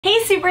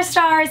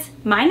Superstars!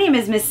 My name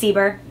is Miss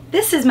Sieber.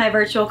 This is my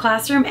virtual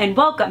classroom and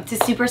welcome to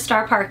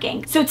Superstar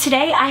Parking. So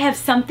today I have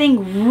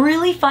something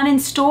really fun in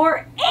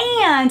store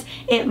and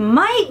it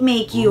might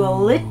make you a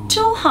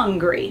little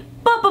hungry.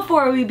 But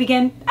before we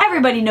begin,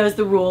 everybody knows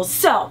the rules.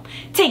 So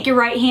take your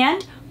right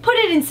hand, put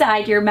it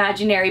inside your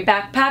imaginary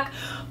backpack,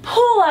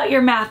 pull out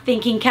your math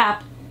thinking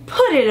cap,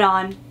 put it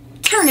on,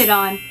 turn it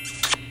on,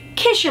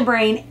 kiss your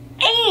brain,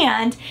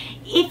 and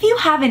if you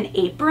have an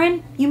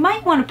apron, you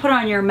might want to put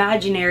on your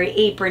imaginary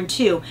apron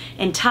too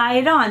and tie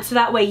it on so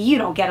that way you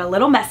don't get a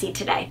little messy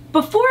today.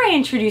 Before I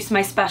introduce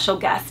my special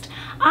guest,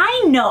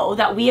 I know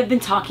that we have been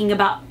talking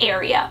about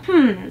area.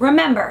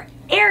 Remember,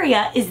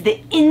 area is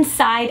the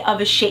inside of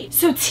a shape.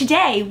 So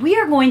today we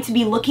are going to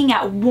be looking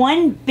at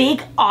one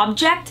big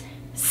object,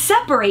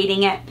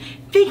 separating it,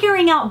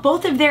 figuring out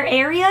both of their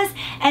areas,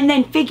 and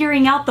then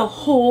figuring out the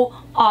whole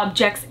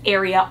object's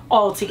area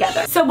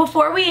altogether. So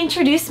before we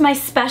introduce my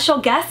special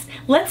guest,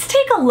 let's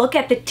take a look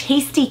at the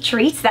tasty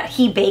treats that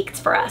he baked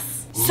for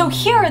us. So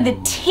here are the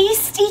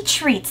tasty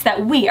treats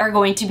that we are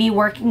going to be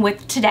working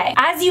with today.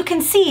 As you can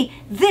see,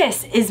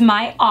 this is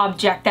my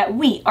object that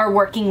we are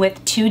working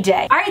with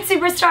today. All right,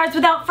 superstars,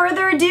 without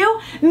further ado,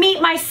 meet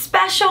my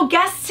special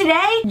guest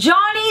today,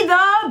 Johnny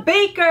the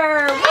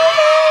Baker.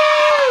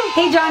 Woo!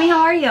 Hey Johnny,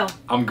 how are you?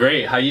 I'm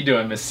great. How you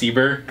doing, Miss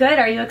Sieber? Good.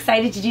 Are you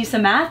excited to do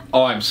some math?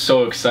 Oh, I'm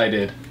so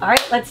excited. All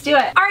right, let's do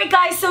it. All right,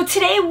 guys, so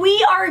today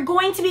we are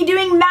going to be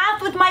doing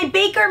math with my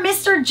baker,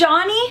 Mr.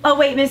 Johnny. Oh,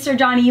 wait, Mr.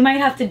 Johnny, you might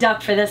have to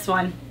duck for this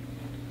one.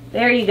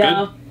 There you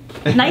go.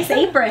 Good. Nice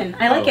apron.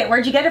 I like it.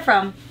 Where'd you get it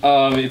from?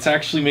 It's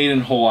actually made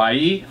in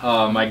Hawaii.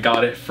 I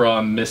got it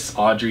from Miss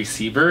Audrey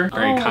Sieber,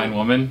 very kind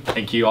woman.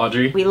 Thank you,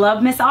 Audrey. We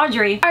love Miss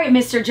Audrey. All right,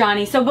 Mr.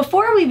 Johnny. So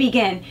before we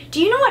begin,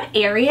 do you know what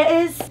area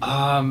is?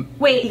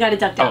 Wait, you got to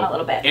duck down a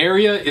little bit.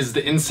 Area is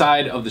the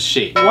inside of the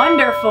shape.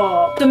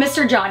 Wonderful. So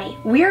Mr. Johnny,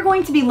 we are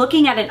going to be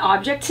looking at an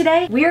object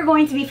today. We are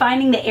going to be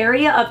finding the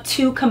area of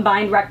two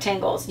combined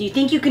rectangles. Do you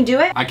think you can do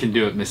it? I can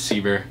do it, Miss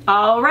Sieber.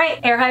 All right,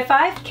 air high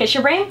five, kiss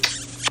your brain.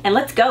 And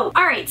let's go.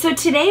 All right, so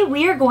today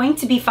we are going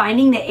to be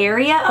finding the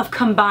area of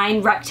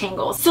combined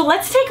rectangles. So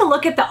let's take a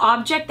look at the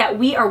object that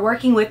we are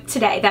working with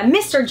today that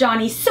Mr.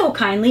 Johnny so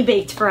kindly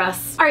baked for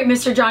us. All right,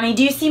 Mr. Johnny,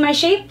 do you see my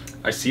shape?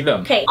 I see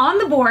them. Okay, on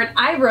the board,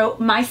 I wrote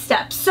my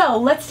steps. So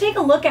let's take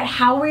a look at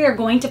how we are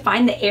going to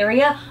find the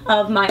area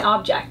of my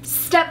object.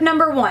 Step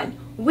number one.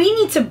 We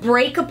need to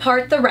break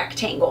apart the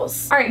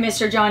rectangles. All right,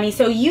 Mr. Johnny,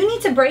 so you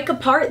need to break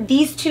apart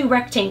these two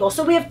rectangles.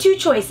 So we have two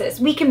choices.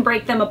 We can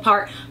break them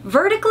apart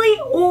vertically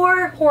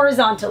or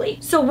horizontally.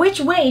 So which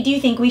way do you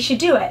think we should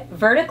do it?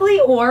 Vertically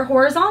or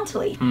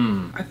horizontally?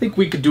 I think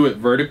we could do it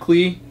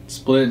vertically,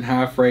 split it in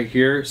half right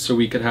here, so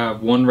we could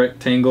have one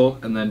rectangle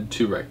and then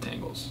two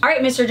rectangles. All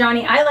right, Mr.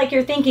 Johnny, I like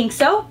your thinking.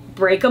 So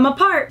break them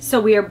apart. So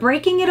we are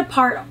breaking it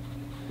apart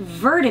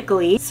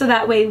vertically, so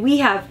that way we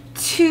have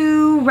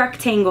two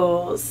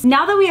rectangles.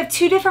 Now that we have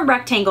two different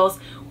rectangles,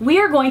 we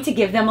are going to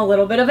give them a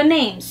little bit of a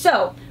name.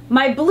 So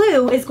my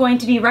blue is going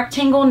to be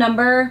rectangle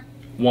number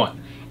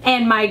 1.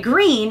 And my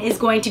green is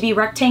going to be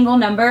rectangle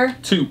number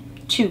 2.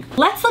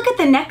 Let's look at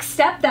the next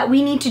step that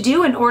we need to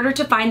do in order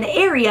to find the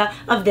area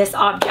of this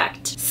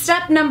object.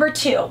 Step number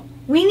 2.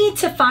 We need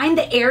to find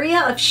the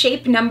area of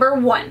shape number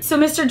 1. So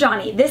Mr.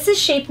 Johnny, this is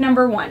shape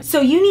number 1. So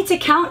you need to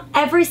count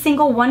every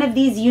single one of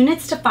these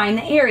units to find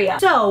the area.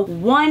 So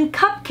 1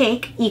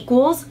 cupcake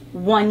equals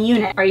 1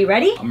 unit. Are you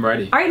ready? I'm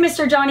ready. All right,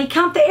 Mr. Johnny,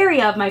 count the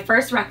area of my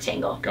first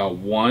rectangle. Got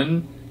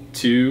 1,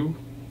 2,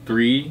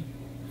 3,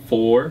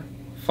 4,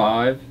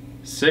 5,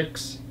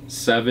 6,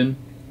 7,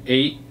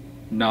 8,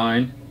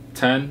 9,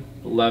 10,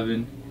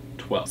 11,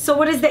 12. So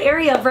what is the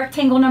area of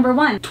rectangle number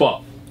 1?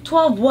 12.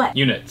 12 what?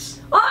 Units.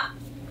 Ah!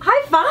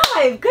 High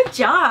five! Good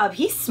job.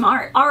 He's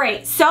smart. All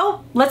right,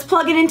 so let's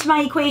plug it into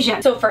my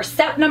equation. So for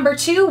step number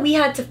 2, we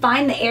had to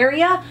find the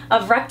area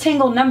of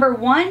rectangle number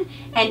 1,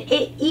 and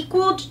it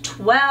equaled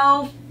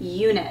 12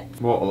 units.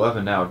 Well,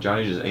 11 now.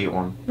 Johnny just ate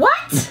one. What?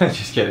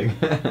 Just kidding.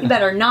 You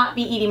better not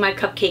be eating my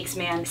cupcakes,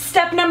 man.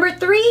 Step number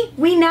 3,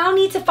 we now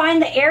need to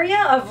find the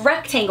area of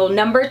rectangle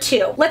number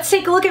 2. Let's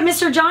take a look at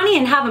Mr. Johnny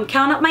and have him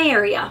count up my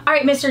area. All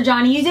right, Mr.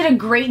 Johnny, you did a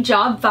great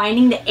job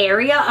finding the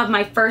area of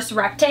my first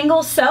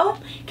rectangle. So,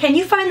 can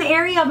you find the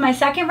area of my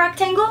second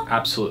rectangle?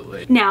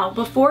 Absolutely. Now,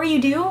 before you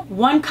do,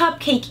 1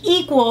 cupcake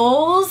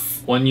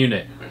equals 1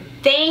 unit.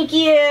 Thank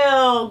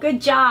you.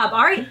 Good job.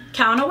 All right,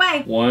 count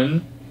away.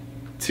 1,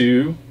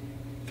 2,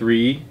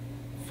 3,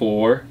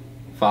 4,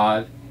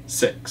 5,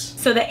 6.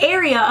 So the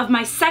area of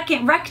my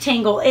second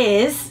rectangle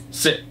is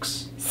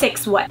 6.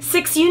 6 what?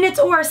 6 units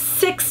or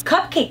 6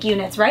 cupcake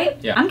units, right?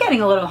 Yeah. I'm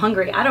getting a little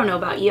hungry. I don't know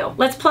about you.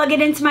 Let's plug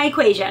it into my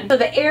equation. So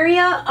the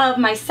area of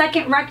my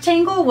second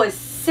rectangle was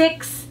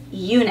 6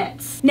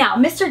 units. Now,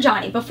 Mr.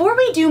 Johnny, before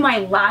we do my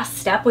last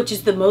step, which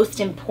is the most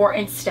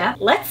important step,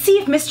 let's see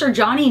if Mr.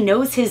 Johnny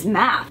knows his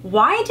math.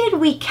 Why did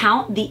we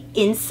count the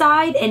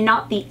inside and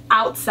not the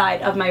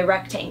outside of my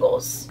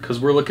rectangles? Because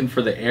we're looking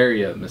for the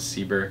area, Miss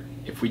Sieber.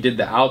 If we did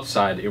the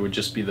outside, it would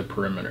just be the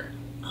perimeter.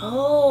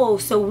 Oh,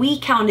 so we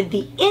counted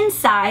the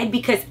inside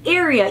because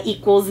area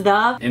equals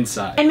the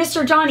inside. And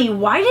Mr. Johnny,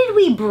 why did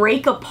we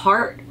break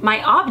apart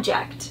my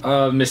object?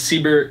 Miss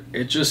Sieber,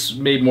 it just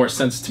made more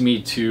sense to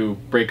me to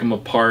break them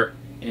apart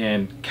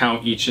and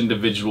count each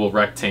individual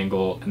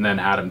rectangle and then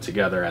add them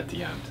together at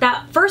the end.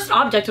 That first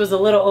object was a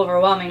little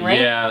overwhelming, right?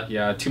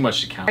 Yeah, too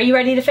much to count. Are you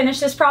ready to finish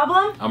this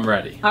problem? I'm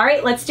ready. All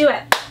right, let's do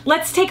it.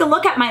 Let's take a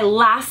look at my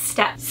last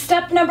step.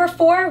 Step number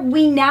 4,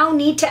 we now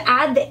need to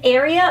add the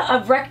area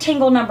of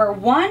rectangle number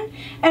 1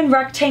 and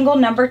rectangle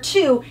number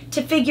 2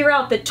 to figure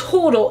out the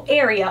total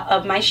area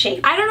of my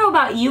shape. I don't know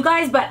about you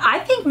guys, but I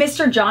think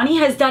Mr. Johnny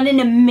has done an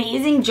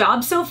amazing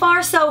job so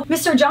far. So,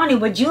 Mr. Johnny,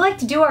 would you like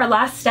to do our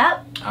last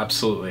step?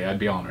 Absolutely, I'd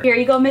be honored. Here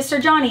you go, Mr.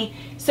 Johnny.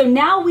 So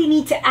now we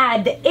need to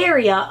add the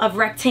area of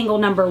rectangle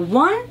number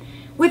 1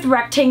 with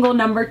rectangle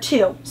number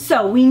 2.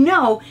 So we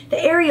know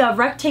the area of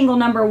rectangle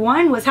number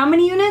 1 was how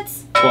many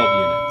units? 12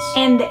 units.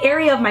 And the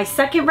area of my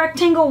second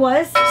rectangle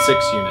was?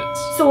 6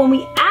 units. So when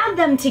we add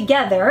them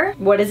together,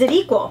 what does it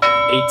equal?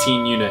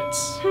 18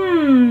 units.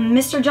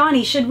 Mr.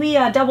 Johnny, should we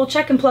double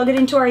check and plug it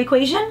into our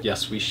equation?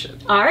 Yes, we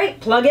should. All right,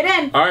 plug it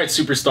in. All right,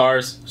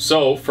 superstars.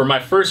 So for my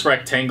first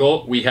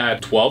rectangle, we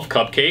had 12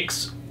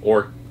 cupcakes,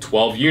 or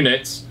 12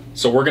 units.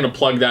 So we're gonna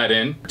plug that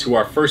in to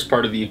our first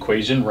part of the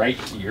equation right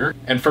here.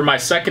 And for my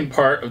second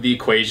part of the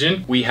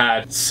equation, we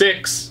had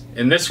 6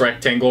 in this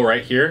rectangle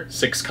right here,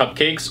 6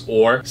 cupcakes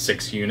or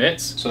 6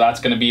 units. So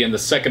that's gonna be in the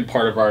second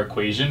part of our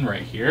equation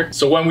right here.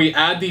 So when we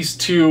add these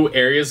two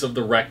areas of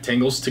the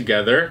rectangles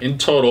together, in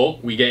total,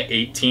 we get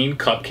 18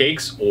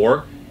 cupcakes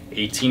or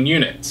 18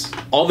 units.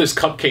 All this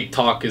cupcake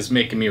talk is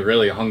making me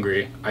really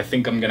hungry. I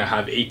think I'm gonna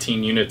have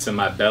 18 units in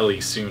my belly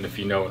soon, if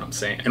you know what I'm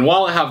saying. And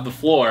while I have the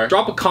floor,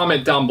 drop a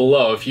comment down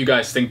below if you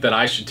guys think that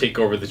I should take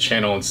over the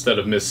channel instead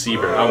of Miss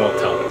Sieber. I won't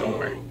tell her, don't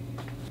worry.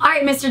 All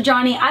right, Mr.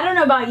 Johnny, I don't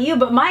know about you,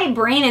 but my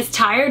brain is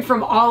tired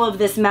from all of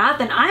this math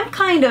and I'm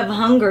kind of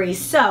hungry.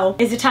 So,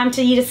 is it time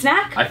to eat a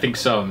snack? I think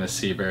so, Miss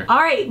Sieber.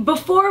 All right,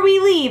 before we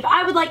leave,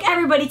 I would like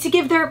everybody to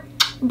give their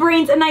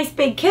brains a nice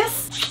big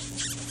kiss,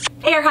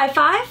 air high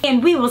five,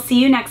 and we will see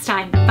you next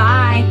time.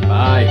 Bye.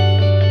 Bye.